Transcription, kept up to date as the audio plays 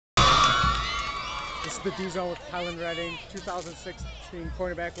This is the D Zone with Kylan Redding, 2016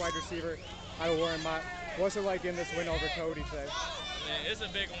 cornerback wide receiver out of Warren Mott. What's it like in this win over Cody today? Man, it's a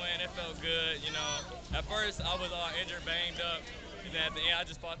big win. It felt good. At first I was injured, banged up. And then at the end, I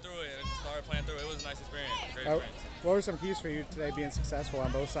just fought through it and just started playing through it. It was a nice experience, great experience. What were some keys for you today being successful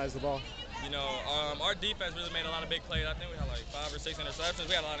on both sides of the ball? Our defense really made a lot of big plays. I think we had like 5 or 6 interceptions.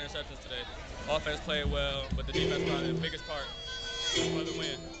 We had a lot of interceptions today. Offense played well, but the defense probably the biggest part for the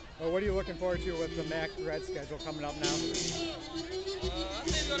win. Well, what are you looking forward to with the MAC Red schedule coming up now? I think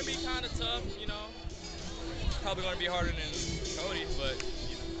it's going to be kind of tough, Probably going to be harder than Cody, but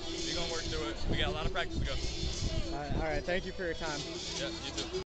we're going to work through it. We got a lot of practice to go. All right, thank you for your time. Yeah, you too.